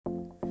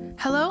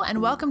Hello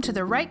and welcome to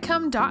the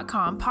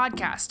WriteCome.com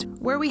podcast,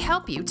 where we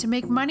help you to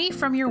make money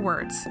from your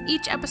words.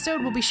 Each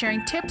episode will be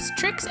sharing tips,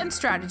 tricks, and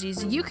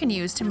strategies you can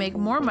use to make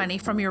more money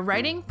from your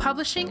writing,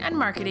 publishing, and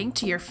marketing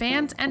to your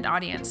fans and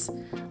audience.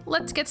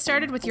 Let's get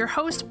started with your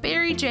host,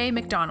 Barry J.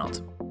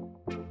 McDonald.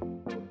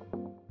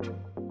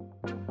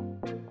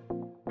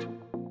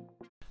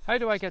 How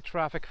do I get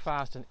traffic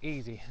fast and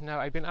easy? Now,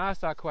 I've been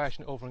asked that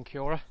question over in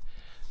Quora.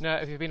 Now,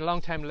 if you've been a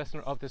long-time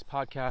listener of this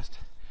podcast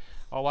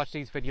or watch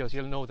these videos,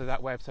 you'll know that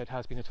that website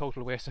has been a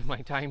total waste of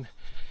my time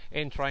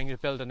in trying to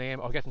build a name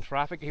or getting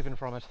traffic even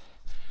from it.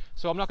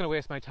 So I'm not going to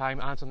waste my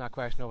time answering that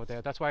question over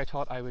there. That's why I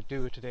thought I would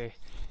do it today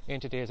in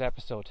today's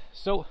episode.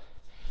 So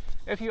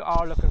if you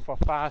are looking for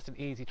fast and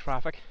easy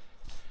traffic,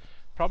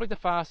 probably the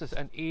fastest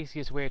and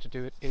easiest way to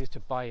do it is to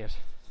buy it.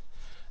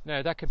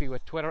 Now, that could be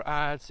with Twitter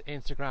ads,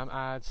 Instagram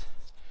ads,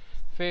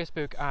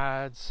 Facebook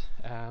ads,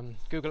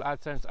 Google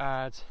AdSense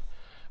ads,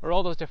 or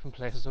all those different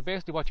places. So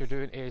basically what you're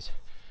doing is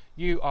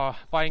you are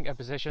buying a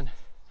position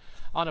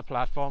on a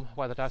platform,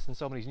 whether that's in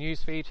somebody's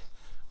newsfeed,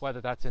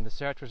 whether that's in the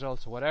search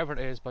results or whatever it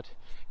is, but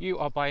you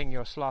are buying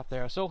your slot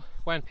there. So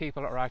when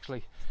people are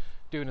actually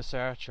doing a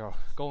search or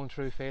going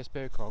through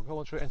Facebook or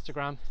going through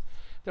Instagram,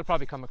 they'll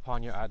probably come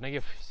upon your ad. Now,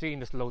 you've seen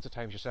this loads of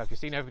times yourself. You've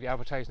seen everybody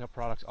advertising their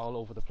products all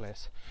over the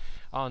place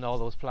on all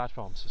those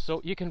platforms.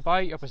 So you can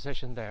buy your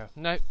position there.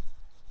 Now,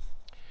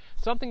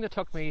 something that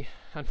took me,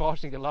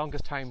 unfortunately, the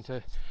longest time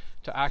to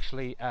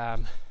actually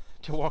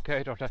to work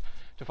out or to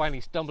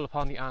finally stumble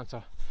upon the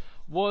answer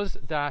was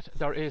that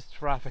there is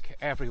traffic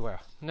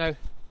everywhere. Now,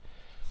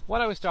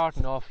 when I was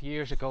starting off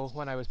years ago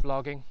when I was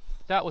blogging,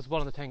 that was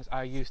one of the things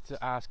I used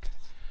to ask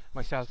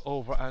myself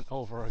over and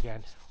over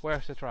again.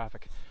 Where's the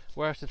traffic?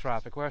 Where's the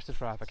traffic? Where's the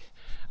traffic?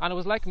 And it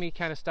was like me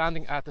kind of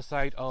standing at the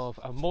side of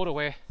a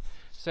motorway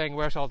saying,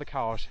 where's all the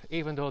cars,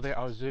 even though they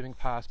are zooming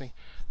past me.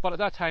 But at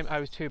that time I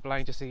was too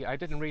blind to see. I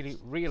didn't really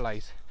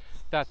realise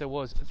that there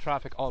was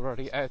traffic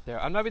already out there.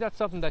 And maybe that's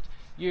something that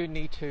you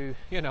need to,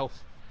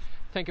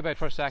 think about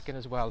for a second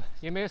as well.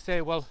 You may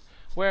say, well,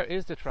 where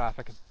is the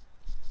traffic?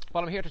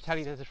 Well, I'm here to tell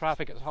you that the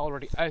traffic is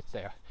already out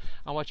there.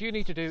 And what you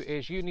need to do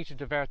is you need to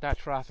divert that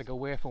traffic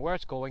away from where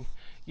it's going.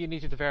 You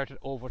need to divert it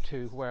over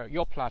to where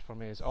your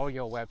platform is, or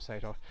your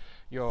website, or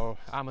your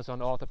Amazon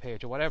author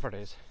page, or whatever it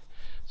is.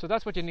 So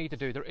that's what you need to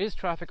do. There is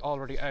traffic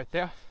already out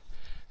there.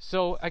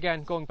 So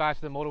again, going back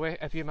to the motorway,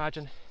 if you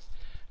imagine,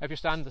 if you're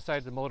standing at the side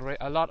of the motorway,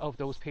 a lot of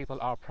those people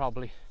are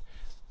probably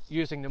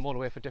using the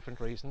motorway for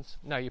different reasons.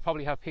 Now, you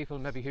probably have people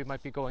maybe who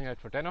might be going out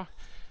for dinner.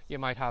 You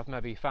might have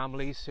maybe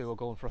families who are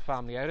going for a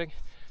family outing.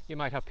 You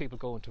might have people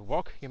going to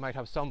work. You might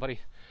have somebody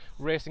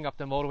racing up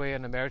the motorway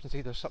in an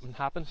emergency. There's something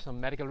happened, some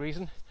medical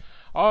reason.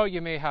 Or you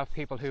may have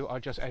people who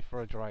are just out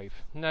for a drive.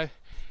 Now,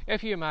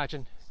 if you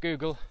imagine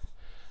Google,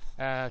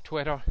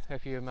 Twitter,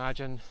 if you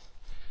imagine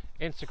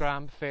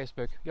Instagram,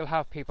 Facebook, you'll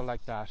have people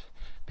like that.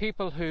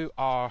 People who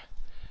are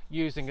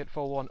using it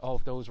for one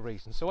of those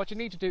reasons. So what you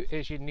need to do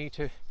is you need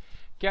to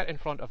get in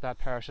front of that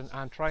person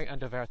and try and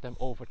divert them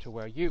over to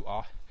where you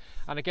are.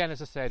 And again,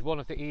 as I said, one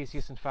of the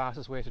easiest and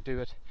fastest way to do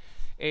it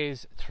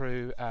is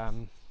through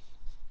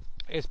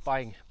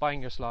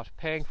buying your slot,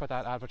 paying for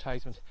that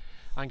advertisement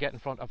and get in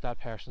front of that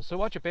person. So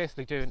what you're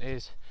basically doing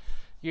is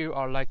you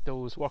are like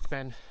those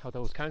workmen or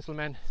those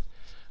councilmen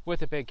with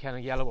the big kind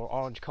of yellow or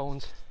orange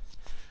cones,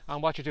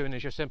 and what you're doing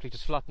is you're simply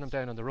just slotting them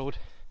down on the road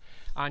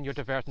and you're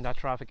diverting that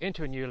traffic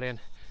into a new lane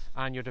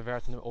and you're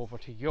diverting them over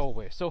to your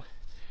way. So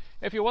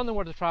if you're wondering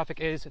where the traffic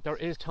is, there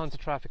is tons of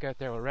traffic out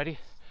there already,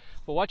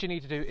 but what you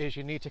need to do is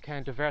you need to kind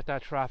of divert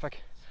that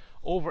traffic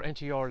over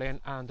into your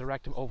lane and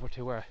direct them over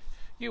to where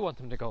you want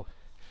them to go.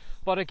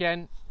 But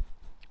again,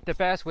 the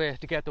best way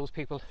to get those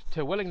people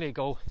to willingly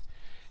go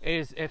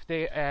is if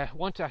they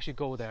want to actually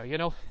go there.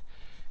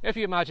 If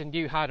you imagine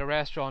you had a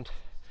restaurant,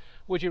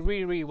 would you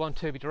really want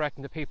to be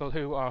directing the people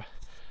who are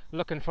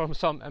looking for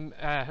some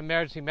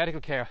emergency medical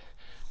care?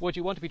 Would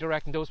you want to be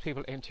directing those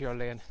people into your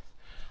lane?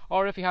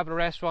 Or if you have a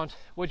restaurant,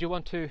 would you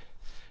want to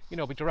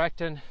be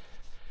directing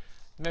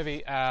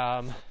maybe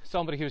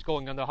somebody who's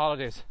going on their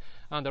holidays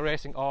and they're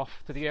racing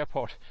off to the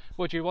airport?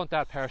 Would you want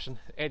that person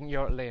in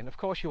your lane? Of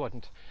course you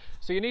wouldn't.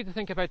 So you need to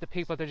think about the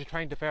people that you're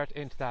trying to divert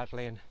into that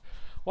lane.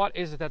 What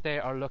is it that they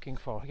are looking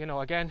for?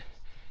 Again,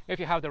 if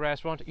you have the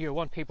restaurant, you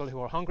want people who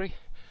are hungry,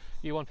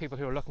 you want people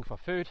who are looking for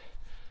food,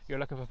 you're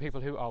looking for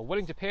people who are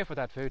willing to pay for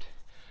that food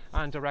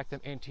and direct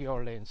them into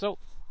your lane. So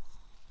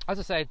as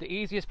I said, the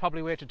easiest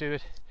probably way to do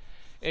it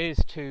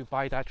is to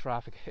buy that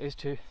traffic, is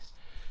to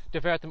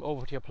divert them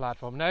over to your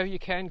platform. Now, you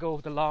can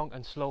go the long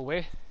and slow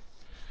way,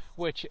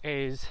 which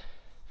is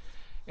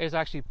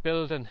actually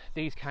building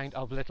these kind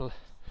of little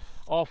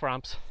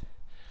off-ramps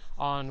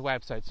on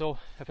websites. So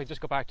if I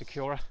just go back to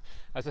Quora,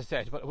 as I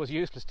said, but it was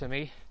useless to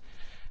me,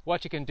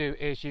 what you can do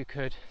is you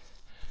could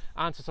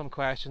answer some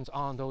questions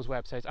on those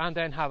websites and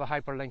then have a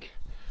hyperlink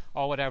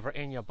or whatever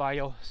in your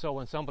bio, so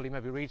when somebody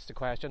maybe reads the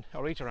question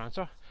or reads your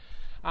answer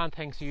and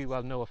thinks you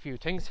will know a few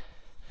things,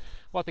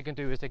 what they can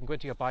do is they can go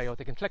into your bio,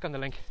 they can click on the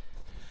link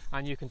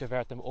and you can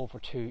divert them over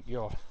to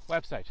your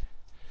website.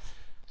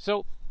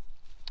 So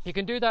You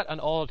can do that on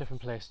all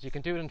different places. You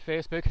can do it on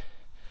Facebook.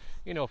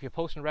 You know, if you're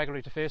posting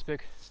regularly to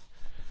Facebook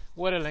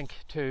with a link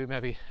to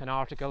maybe an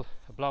article,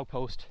 a blog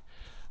post,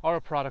 or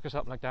a product or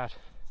something like that,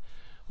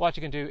 what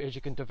you can do is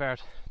you can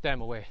divert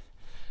them away.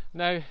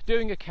 Now,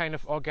 doing it kind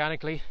of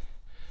organically,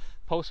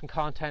 posting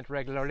content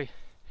regularly,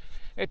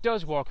 it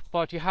does work,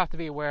 but you have to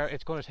be aware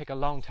it's going to take a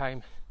long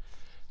time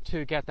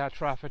to get that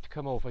traffic to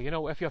come over. You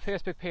know, if your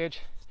Facebook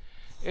page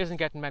isn't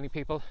getting many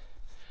people,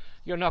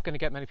 you're not going to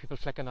get many people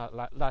clicking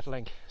that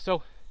link.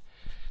 So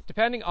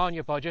depending on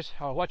your budget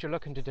or what you're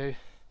looking to do,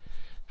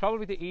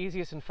 probably the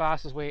easiest and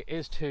fastest way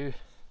is to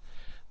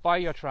buy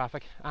your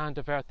traffic and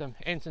divert them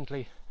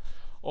instantly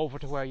over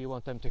to where you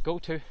want them to go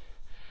to.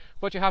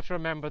 But you have to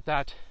remember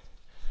that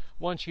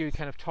once you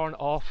kind of turn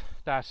off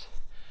that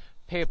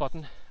pay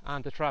button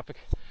and the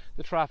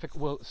traffic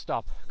will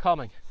stop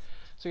coming.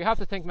 So you have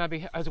to think,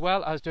 maybe as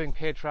well as doing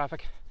paid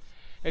traffic,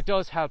 it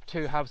does help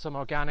to have some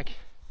organic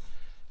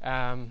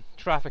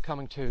traffic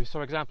coming too. So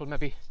for example,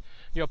 maybe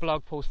your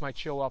blog post might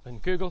show up in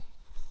Google.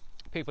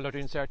 People are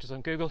doing searches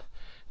on Google,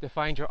 they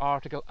find your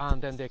article,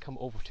 and then they come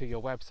over to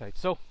your website.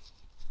 So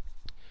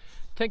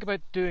think about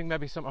doing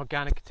maybe some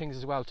organic things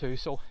as well too.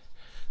 So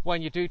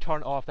when you do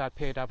turn off that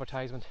paid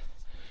advertisement,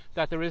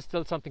 that there is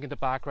still something in the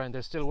background,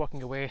 they're still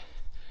working away,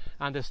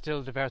 and they're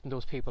still diverting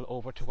those people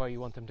over to where you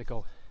want them to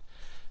go.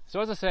 So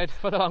as I said,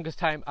 for the longest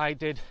time I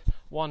did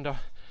wonder,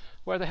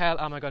 where the hell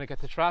am I going to get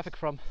the traffic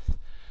from?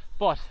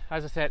 But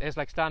as I said, it's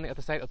like standing at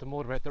the side of the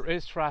motorway. There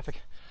is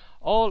traffic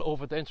all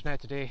over the internet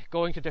today,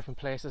 going to different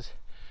places,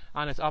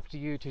 and it's up to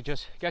you to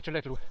just get your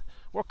little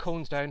work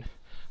cones down,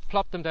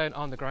 plop them down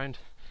on the ground,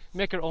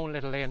 make your own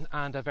little lane,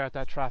 and divert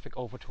that traffic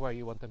over to where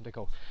you want them to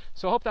go.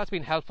 So I hope that's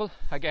been helpful.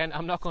 Again,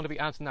 I'm not going to be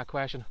answering that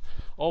question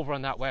over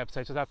on that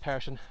website, so that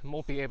person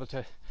won't be able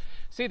to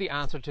see the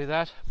answer to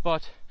that,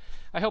 but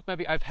I hope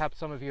maybe I've helped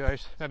some of you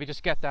out, maybe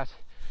just get that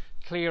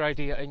clear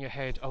idea in your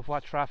head of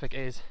what traffic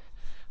is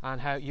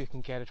and how you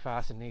can get it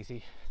fast and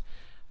easy.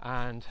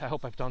 And I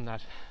hope I've done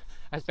that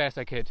as best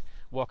I could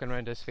walking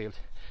around this field.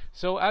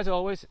 So as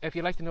always, if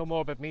you'd like to know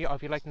more about me, or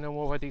if you'd like to know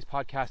more where these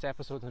podcast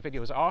episodes and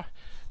videos are,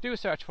 do a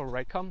search for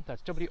Writecom.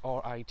 That's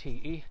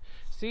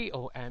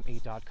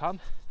WRITECOME.com.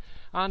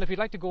 And if you'd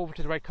like to go over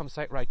to the Writecom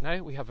site right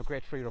now, we have a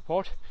great free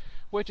report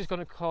which is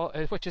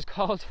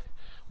called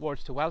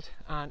Words to Wealth,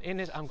 and in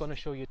it I'm going to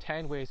show you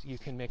 10 ways you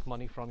can make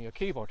money from your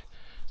keyboard.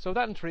 So if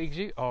that intrigues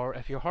you, or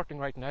if you're hurting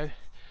right now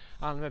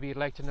and maybe you'd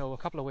like to know a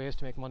couple of ways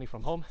to make money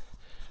from home,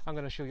 I'm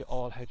going to show you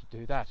all how to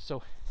do that.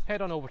 So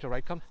head on over to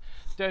Writecom,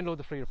 download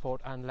the free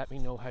report, and let me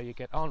know how you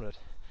get on with it.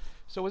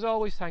 So as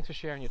always, thanks for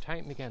sharing your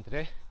time again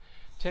today.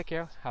 Take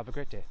care, have a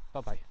great day.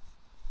 Bye bye.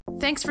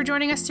 Thanks for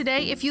joining us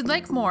today. If you'd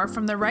like more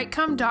from the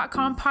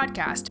Writecom.com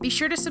podcast, be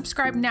sure to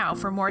subscribe now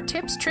for more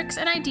tips, tricks,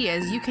 and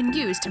ideas you can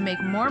use to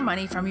make more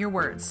money from your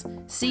words.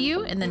 See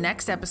you in the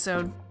next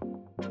episode.